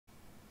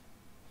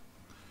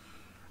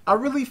I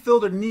really feel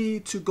the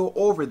need to go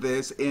over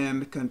this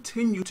and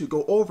continue to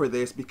go over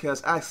this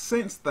because I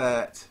sense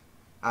that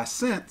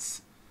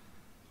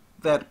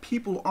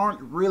people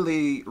aren't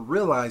really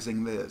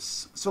realizing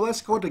this. So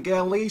let's go to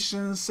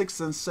Galatians 6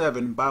 and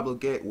 7 Bible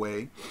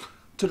Gateway.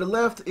 To the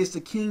left is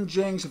the King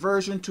James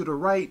Version, to the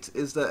right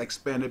is the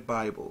Expanded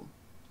Bible.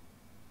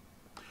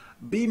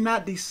 Be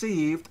not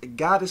deceived,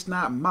 God is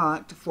not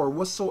mocked, for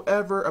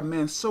whatsoever a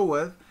man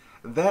soweth,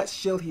 that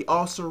shall he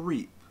also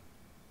reap.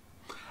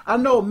 I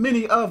know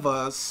many of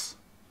us,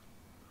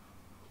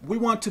 we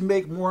want to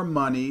make more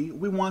money,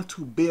 we want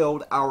to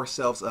build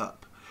ourselves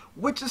up,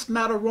 which is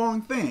not a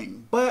wrong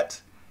thing,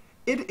 but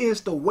it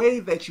is the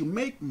way that you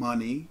make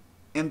money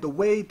and the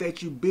way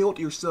that you build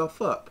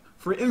yourself up.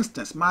 For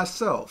instance,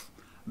 myself,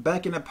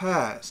 back in the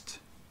past,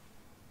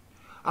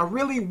 I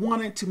really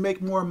wanted to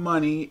make more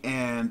money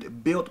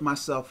and build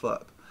myself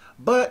up.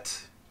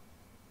 But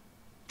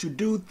to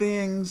do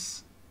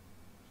things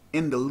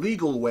in the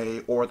legal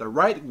way or the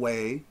right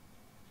way,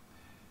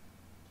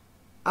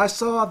 I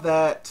saw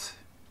that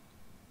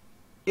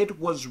it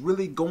was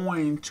really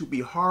going to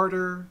be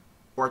harder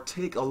or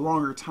take a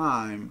longer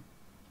time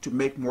to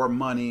make more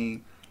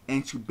money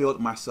and to build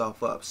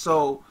myself up.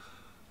 So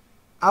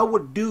I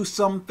would do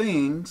some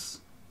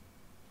things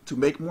to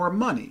make more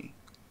money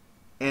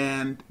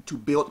and to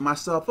build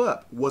myself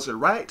up. Was it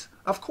right?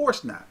 Of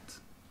course not.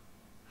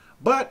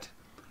 But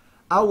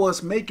I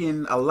was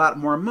making a lot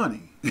more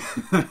money.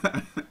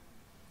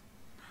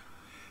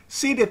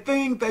 See, the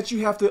thing that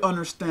you have to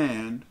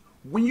understand,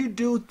 when you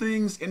do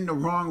things in the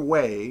wrong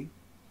way,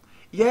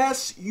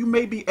 yes, you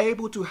may be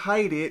able to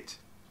hide it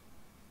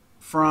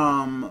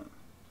from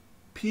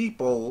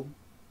people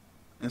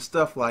and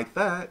stuff like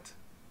that,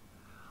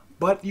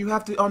 but you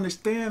have to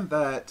understand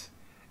that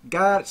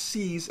God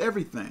sees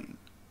everything.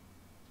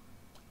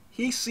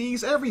 He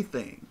sees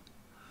everything.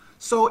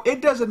 So it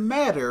doesn't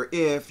matter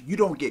if you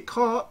don't get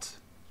caught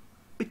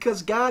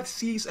because God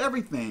sees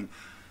everything.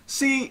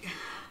 See,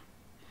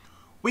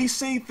 we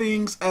see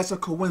things as a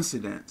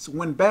coincidence.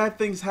 When bad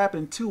things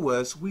happen to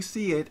us, we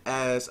see it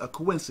as a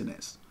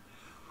coincidence.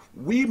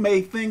 We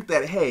may think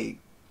that, hey,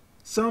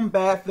 some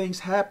bad things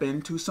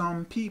happen to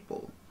some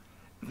people.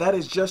 That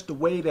is just the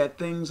way that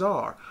things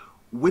are,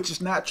 which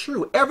is not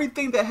true.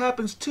 Everything that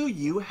happens to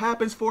you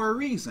happens for a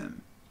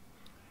reason.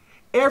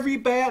 Every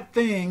bad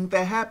thing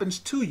that happens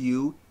to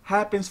you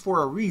happens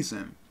for a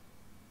reason.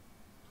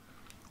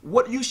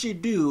 What you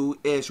should do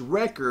is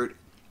record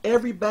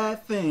every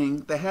bad thing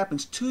that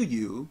happens to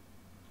you,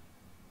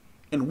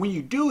 and when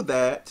you do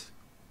that,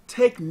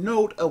 take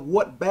note of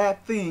what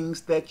bad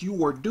things that you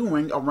were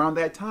doing around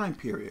that time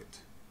period.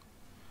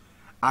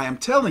 I am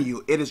telling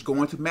you, it is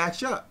going to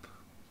match up.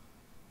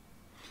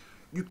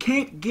 You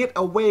can't get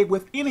away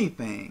with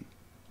anything.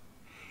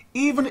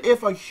 Even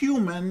if a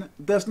human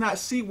does not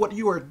see what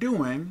you are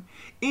doing,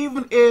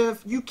 even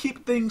if you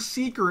keep things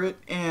secret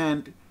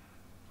and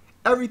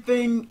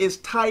everything is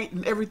tight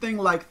and everything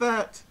like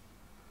that,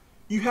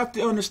 you have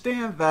to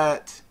understand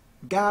that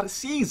God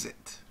sees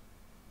it.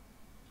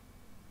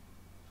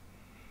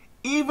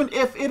 Even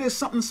if it is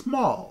something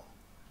small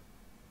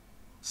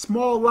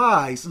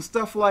lies and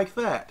stuff like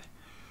that,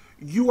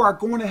 you are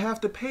going to have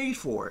to pay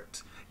for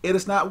it. It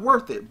is not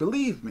worth it,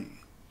 believe me.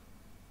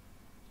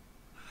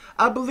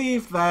 I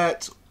believe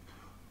that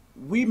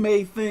we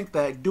may think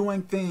that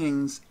doing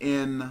things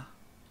in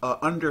an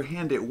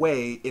underhanded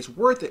way is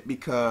worth it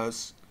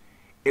because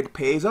it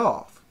pays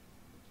off.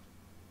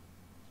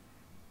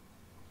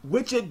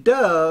 Which it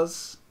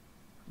does,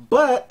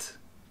 but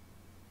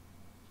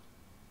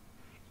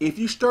if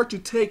you start to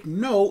take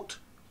note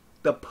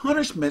the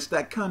punishments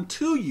that come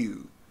to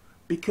you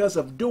because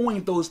of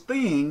doing those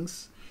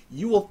things,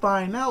 you will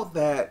find out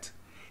that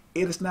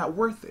it is not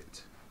worth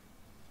it.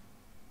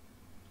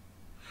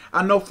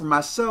 I know for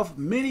myself,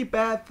 many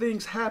bad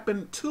things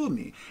happened to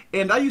me.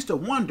 And I used to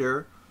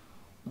wonder,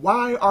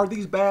 why are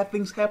these bad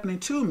things happening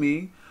to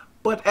me?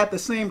 But at the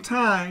same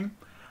time,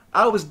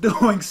 I was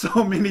doing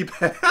so many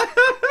bad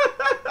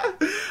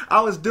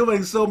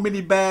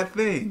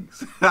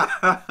things.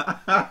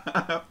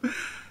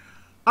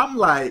 I'm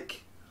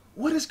like,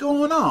 what is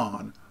going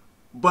on?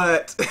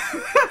 But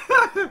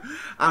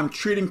I'm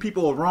treating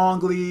people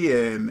wrongly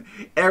and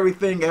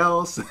everything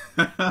else.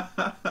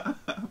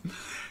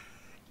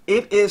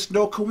 It is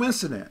no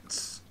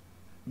coincidence.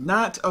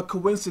 Not a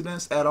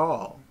coincidence at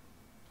all.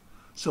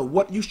 So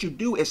what you should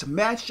do is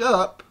match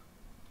up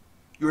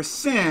your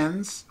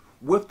sins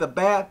with the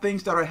bad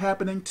things that are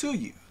happening to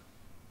you.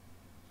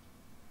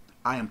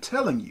 I am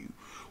telling you,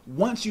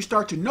 once you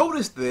start to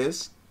notice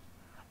this,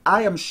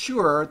 I am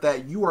sure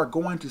that you are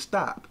going to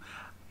stop.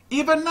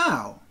 Even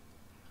now,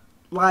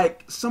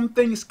 like some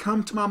things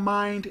come to my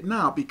mind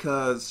now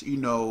because, you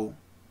know,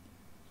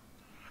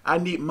 I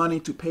need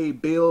money to pay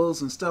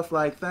bills and stuff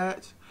like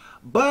that.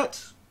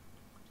 But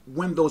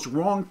when those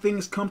wrong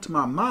things come to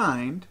my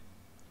mind,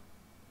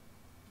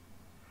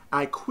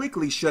 I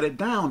quickly shut it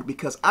down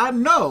because I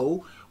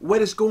know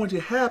what is going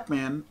to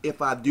happen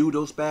if I do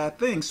those bad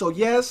things. So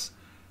yes,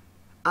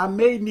 I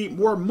may need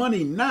more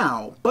money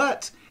now,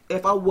 but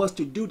if I was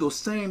to do those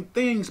same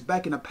things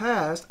back in the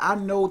past, I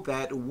know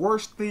that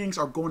worse things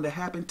are going to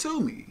happen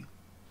to me.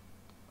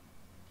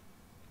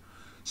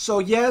 So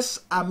yes,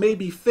 I may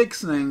be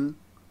fixing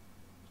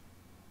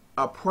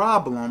a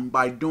problem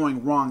by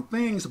doing wrong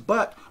things,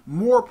 but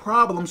more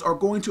problems are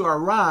going to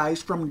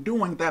arise from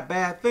doing that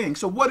bad thing.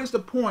 So what is the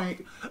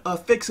point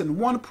of fixing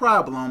one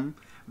problem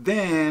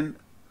than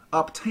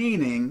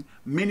obtaining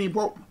many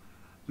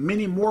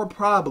more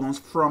problems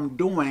from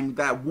doing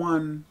that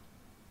one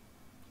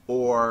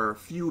or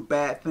few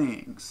bad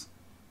things?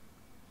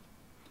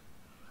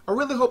 I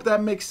really hope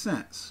that makes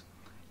sense.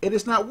 It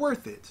is not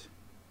worth it.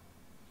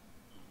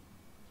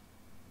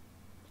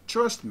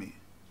 Trust me.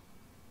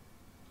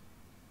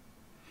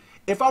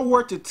 If I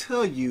were to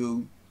tell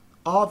you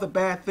all the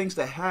bad things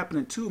that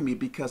happened to me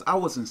because I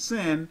was in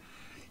sin,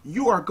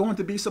 you are going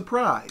to be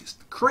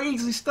surprised.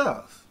 Crazy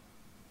stuff.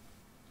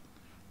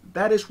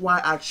 That is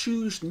why I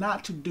choose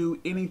not to do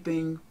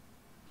anything.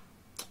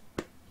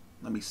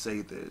 Let me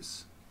say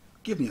this.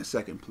 Give me a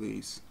second,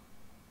 please.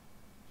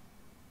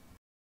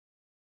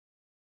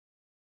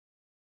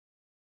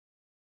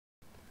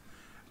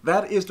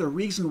 That is the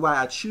reason why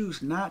I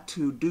choose not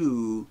to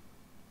do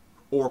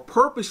or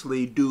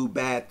purposely do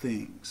bad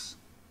things.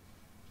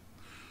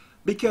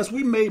 Because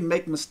we may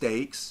make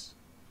mistakes,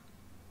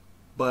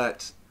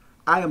 but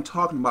I am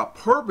talking about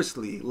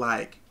purposely,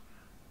 like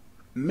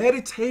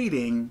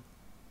meditating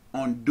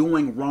on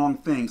doing wrong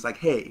things. Like,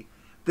 hey,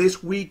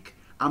 this week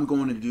I am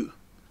going to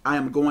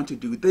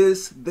do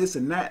this, this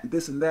and that,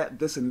 this and that,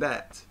 this and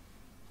that.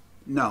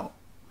 No,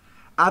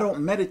 I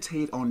don't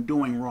meditate on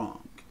doing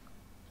wrong.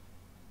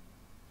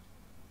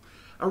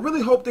 I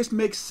really hope this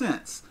makes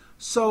sense.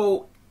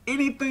 So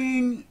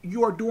anything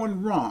you are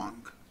doing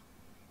wrong,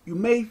 you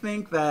may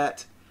think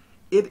that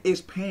it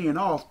is paying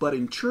off, but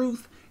in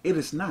truth, it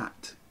is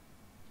not.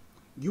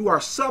 You are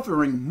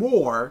suffering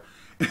more.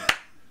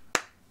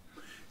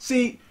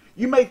 See,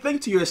 you may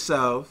think to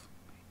yourself,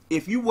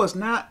 if you was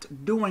not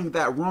doing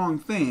that wrong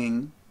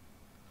thing,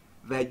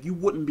 that you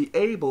wouldn't be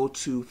able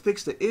to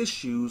fix the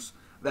issues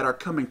that are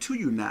coming to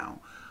you now.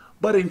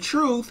 But in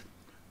truth,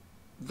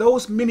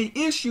 those many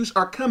issues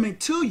are coming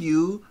to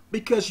you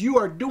because you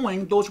are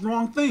doing those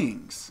wrong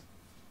things.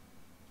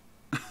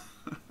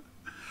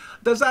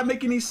 Does that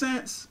make any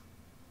sense?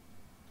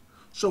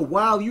 So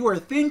while you are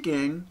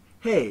thinking,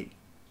 hey,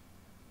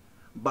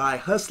 by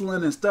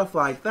hustling and stuff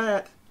like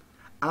that,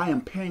 I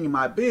am paying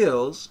my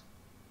bills,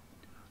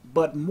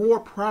 but more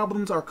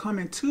problems are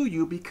coming to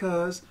you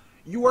because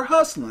you are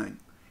hustling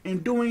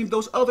and doing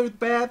those other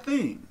bad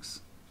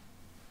things.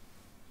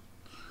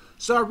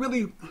 So I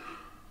really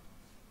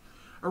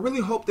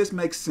hope this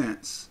makes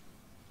sense.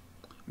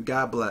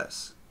 God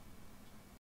bless.